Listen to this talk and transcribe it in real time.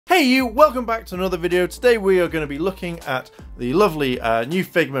Hey you, welcome back to another video. Today we are going to be looking at the lovely new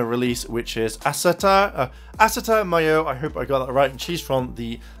Figma release, which is Asaio Miyo. I hope I got that right, and she's from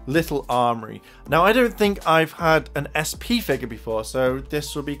the Little Armory. Now I don't think I've had an SP figure before, so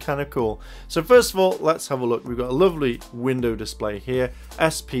this will be kind of cool. So first of all, let's have a look. We've got a lovely window display here,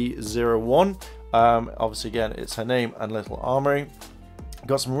 SP01. Obviously again, it's her name and Little Armory.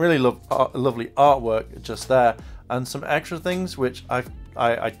 Got some really lovely artwork just there, and some extra things which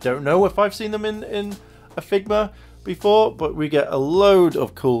I don't know if I've seen them in a Figma before, but we get a load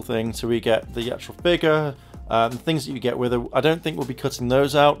of cool things. So we get the actual figure, things that you get with her. I don't think we'll be cutting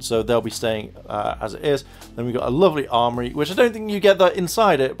those out, so they'll be staying as it is. Then we got a lovely armory, which I don't think you get that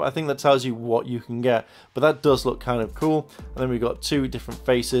inside it, but I think that tells you what you can get. But that does look kind of cool. And then we've got two different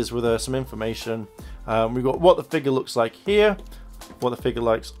faces with some information. We've got what the figure looks like here, what the figure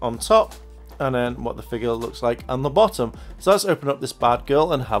looks on top, and then what the figure looks like on the bottom. So let's open up this bad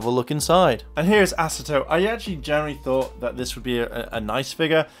girl and have a look inside. And here's Asaio. I actually generally thought that this would be a nice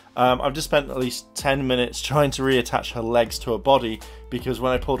figure. I've just spent at least 10 minutes trying to reattach her legs to her body, because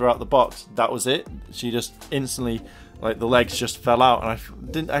when I pulled her out the box, that was it. She just instantly, like, the legs just fell out,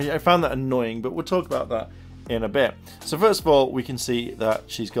 and I found that annoying, but we'll talk about that in a bit. So first of all, we can see that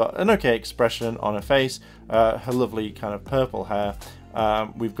she's got an okay expression on her face, her lovely kind of purple hair.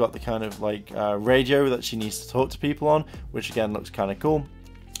 We've got the kind of like radio that she needs to talk to people on, which again looks kind of cool.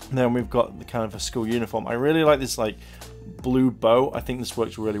 And then we've got the kind of a school uniform. I really like this like blue bow. I think this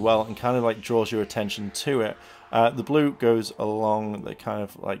works really well and kind of like draws your attention to it. The blue goes along the kind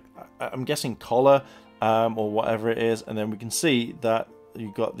of like, I'm guessing collar or whatever it is, and then we can see that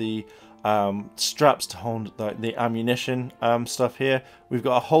you've got the straps to hold the ammunition stuff here. We've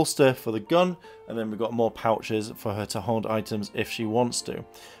got a holster for the gun, and then we've got more pouches for her to hold items if she wants to.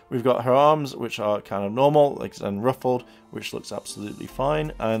 We've got her arms, which are kind of normal, like unruffled, which looks absolutely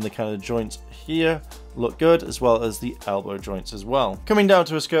fine, and the kind of joints here look good, as well as the elbow joints as well. Coming down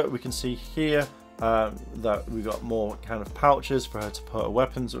to her skirt, we can see here that we've got more kind of pouches for her to put her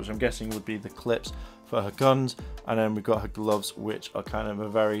weapons, which I'm guessing would be the clips for her guns, and then we've got her gloves, which are kind of a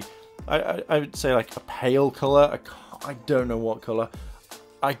very, I would say like a pale colour. I don't know what colour.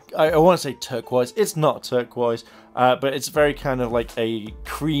 I want to say turquoise. It's not turquoise, but it's very kind of like a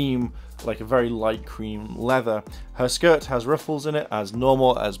cream, like a very light cream leather. Her skirt has ruffles in it, as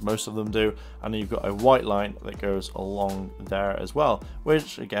normal, as most of them do, and you've got a white line that goes along there as well,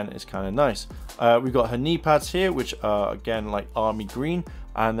 which again is kind of nice. We've got her knee pads here, which are again like army green,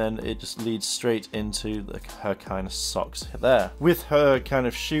 and then it just leads straight into her kind of socks there. With her kind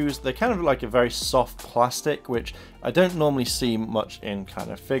of shoes, they're kind of like a very soft plastic, which I don't normally see much in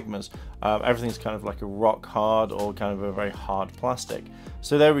kind of Figmas. Everything's kind of like a rock hard or kind of a very hard plastic.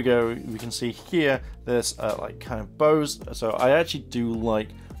 So there we go. We can see here there's like kind of bows. So I actually do like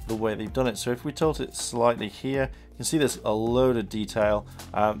the way they've done it. So if we tilt it slightly here, you can see there's a load of detail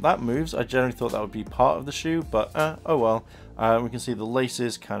that moves. I generally thought that would be part of the shoe, but oh well. We can see the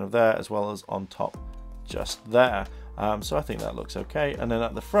laces kind of there, as well as on top just there. So I think that looks okay. And then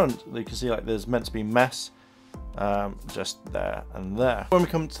at the front, you can see like there's meant to be mess just there and there. When we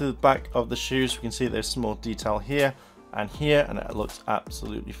come to the back of the shoes, we can see there's some more detail here, and it looks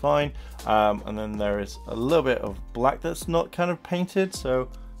absolutely fine. And then there is a little bit of black that's not kind of painted. So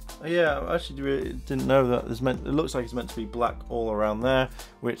yeah, I actually really didn't know that it looks like it's meant to be black all around there,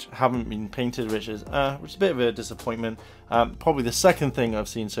 which haven't been painted, which is a bit of a disappointment. Probably the second thing I've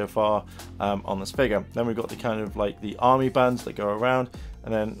seen so far on this figure. Then we've got the kind of like the army bands that go around,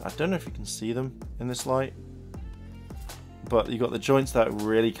 and then I don't know if you can see them in this light, but you've got the joints that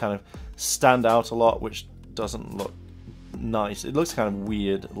really kind of stand out a lot, which doesn't look nice. It looks kind of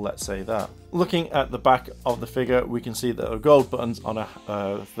weird, let's say that. Looking at the back of the figure, we can see that there are gold buttons on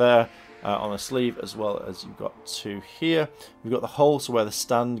on a sleeve, as well as you've got two here. You've got the hole, so where the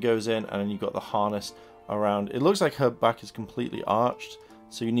stand goes in, and then you've got the harness around. It looks like her back is completely arched,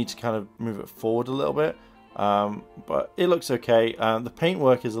 so you need to kind of move it forward a little bit. But it looks okay. The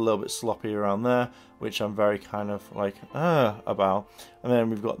paintwork is a little bit sloppy around there, which I'm very kind of like about. And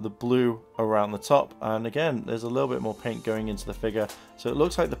then we've got the blue around the top, and again there's a little bit more paint going into the figure, so it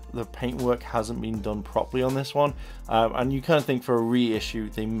looks like the paintwork hasn't been done properly on this one, and you kind of think for a reissue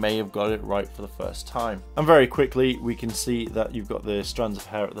they may have got it right for the first time. And very quickly we can see that you've got the strands of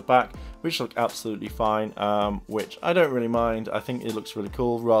hair at the back, which look absolutely fine, which I don't really mind. I think it looks really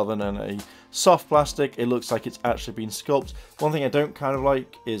cool. Rather than a soft plastic, it looks like it's actually been sculpted. One thing I don't kind of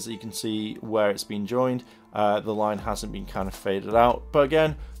like is that you can see where it's been joined. The line hasn't been kind of faded out, but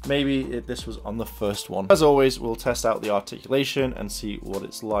again, maybe this was on the first one. As always, we'll test out the articulation and see what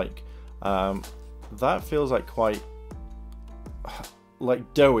it's like. That feels like quite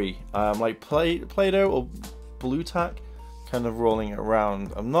like doughy, like Play-Doh or blue tack, kind of rolling it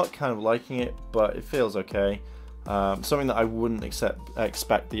around. I'm not kind of liking it, but it feels okay. Something that I wouldn't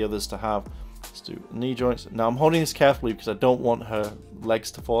expect the others to have. Let's do knee joints. Now I'm holding this carefully because I don't want her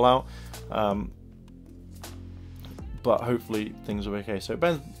legs to fall out. But hopefully things will be okay. So it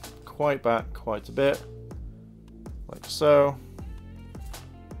bends quite back quite a bit, like so.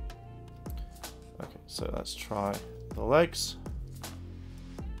 Okay, so let's try the legs.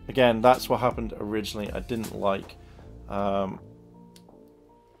 Again, that's what happened originally. I didn't like. So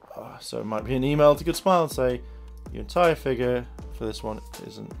it might be an email to Good Smile and say your entire figure for this one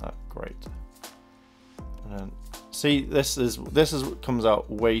isn't that great. And then, see, this comes out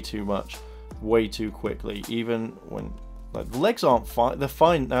way too much, way too quickly. Even when like the legs aren't fine, they're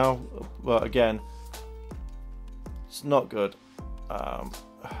fine now, but again, it's not good.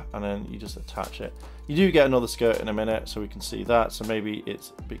 And then you just attach it. You do get another skirt in a minute, so we can see that. So maybe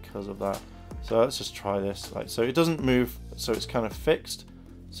it's because of that. So let's just try this. Like, so it doesn't move, so it's kind of fixed.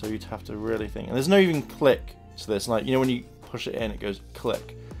 So you'd have to really think. And there's no even click to this. Like, you know, when you push it in, it goes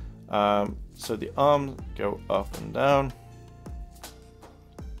click. So the arms go up and down.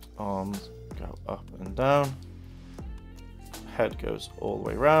 Arms go up and down. Head goes all the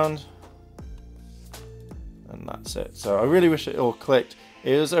way around. And that's it. So I really wish it all clicked.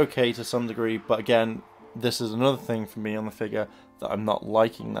 It is okay to some degree, but again, this is another thing for me on the figure that I'm not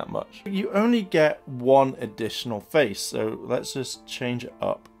liking that much. You only get one additional face, so let's just change it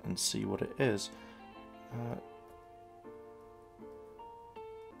up and see what it is.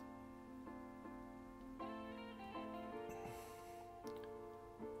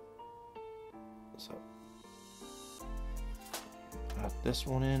 So add this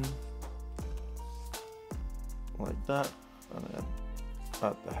one in like that, and then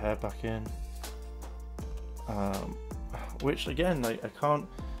add the hair back in. Which again, I can't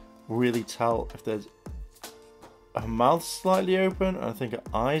really tell if there's a mouth slightly open, and I think her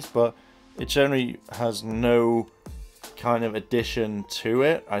eyes, but it generally has no kind of addition to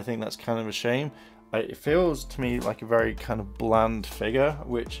it. I think that's kind of a shame. It feels to me like a very kind of bland figure,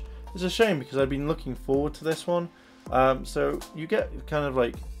 which is a shame because I've been looking forward to this one. So you get kind of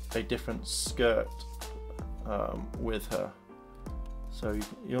like a different skirt with her. So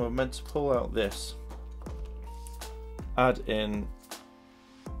you're meant to pull out this, add in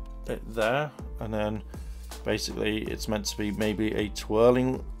it there, and then basically it's meant to be maybe a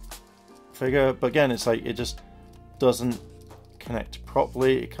twirling figure, but again, it's like it just doesn't connect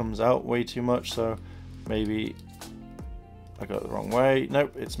properly. It comes out way too much, so maybe I got it the wrong way.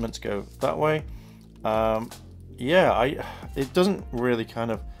 Nope, it's meant to go that way. Yeah, it doesn't really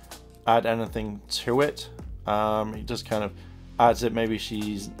kind of add anything to it. It just kind of adds it. Maybe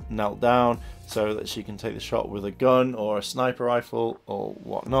she's knelt down so that she can take the shot with a gun or a sniper rifle or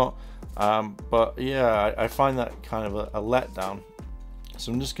whatnot. But yeah, I find that kind of a letdown.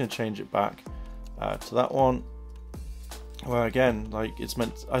 So I'm just going to change it back to that one. Well, again, like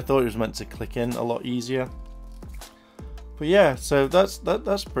I thought it was meant to click in a lot easier. But yeah, so that's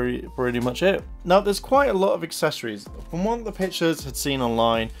pretty much it. Now there's quite a lot of accessories. From what the pictures had seen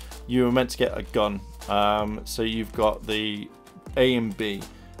online, you were meant to get a gun. So you've got the A and B.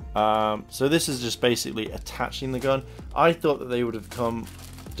 So this is just basically attaching the gun. I thought that they would have come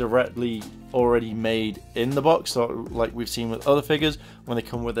directly already made in the box, so like we've seen with other figures when they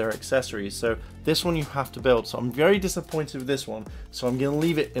come with their accessories. So this one you have to build, so I'm very disappointed with this one, so I'm going to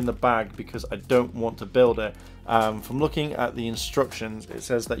leave it in the bag because I don't want to build it. From looking at the instructions, it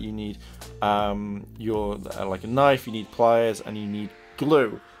says that you need like a knife, you need pliers, and you need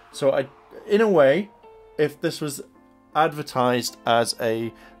glue. So in a way, if this was advertised as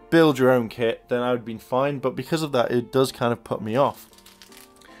a build your own kit, then I would have been fine, but because of that, it does kind of put me off.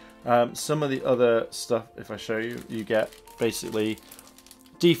 Some of the other stuff, if I show you, you get basically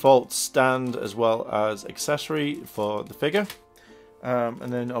default stand as well as accessory for the figure,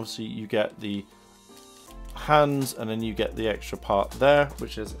 and then obviously you get the hands, and then you get the extra part there,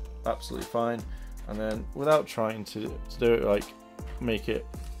 which is absolutely fine. And then without trying to do it like make it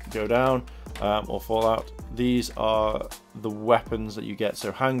go down or fall out, these are the weapons that you get,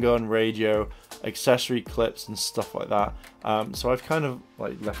 so handgun, radio, accessory clips and stuff like that. So I've kind of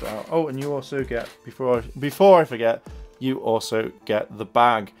like left it out. Oh, and you also get, before I forget, you also get the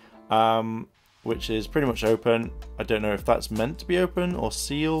bag, which is pretty much open. I don't know if that's meant to be open or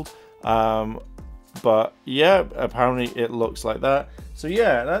sealed, but yeah, apparently it looks like that. So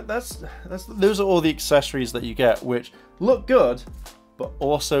yeah, those are all the accessories that you get, which look good but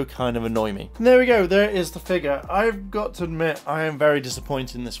also kind of annoy me. And there we go, there is the figure. I've got to admit, I am very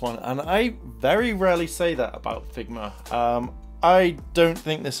disappointed in this one, and I very rarely say that about Figma. I don't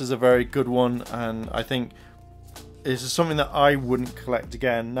think this is a very good one, and I think this is something that I wouldn't collect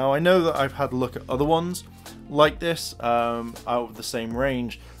again. Now I know that I've had a look at other ones like this out of the same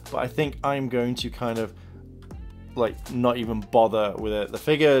range, but I think I'm going to kind of like not even bother with it. The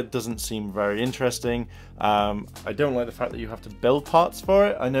figure doesn't seem very interesting. I don't like the fact that you have to build parts for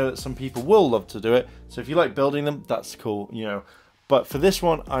it. I know that some people will love to do it, so if you like building them, that's cool, you know. But for this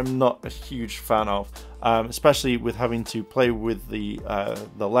one, I'm not a huge fan of, especially with having to play with the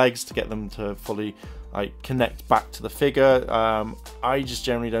legs to get them to fully connect back to the figure. I just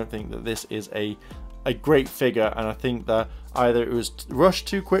generally don't think that this is a great figure, and I think that either it was rushed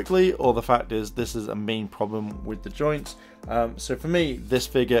too quickly, or the fact is this is a main problem with the joints. So for me, this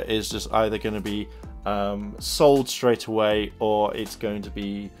figure is just either going to be sold straight away, or it's going to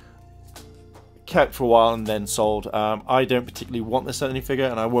be kept for a while and then sold. I don't particularly want this Airlim figure,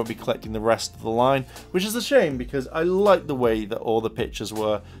 and I won't be collecting the rest of the line, which is a shame because I like the way that all the pictures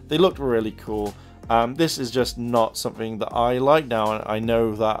were. They looked really cool. This is just not something that I like now, and I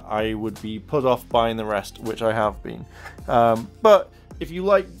know that I would be put off buying the rest, which I have been. But if you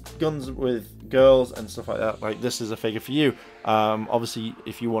like guns with girls and stuff like that, like this is a figure for you. Obviously,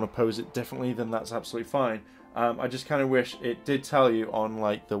 if you want to pose it differently, then that's absolutely fine. I just kind of wish it did tell you on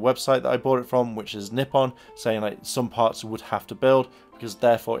like the website that I bought it from, which is Nippon, saying like some parts would have to build, because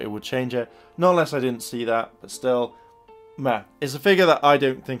therefore it would change it. Not unless I didn't see that, but still. Meh. It's a figure that I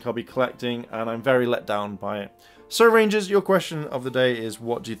don't think I'll be collecting, and I'm very let down by it. So Rangers, your question of the day is,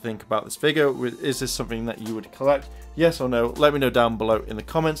 what do you think about this figure? Is this something that you would collect? Yes or no? Let me know down below in the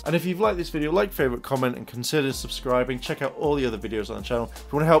comments. And if you've liked this video, like, favorite, comment, and consider subscribing. Check out all the other videos on the channel. If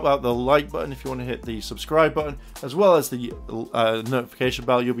you want to help out, the like button. If you want to hit the subscribe button, as well as the notification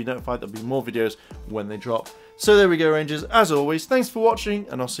bell, you'll be notified there'll be more videos when they drop. So there we go, Rangers. As always, thanks for watching,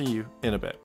 and I'll see you in a bit.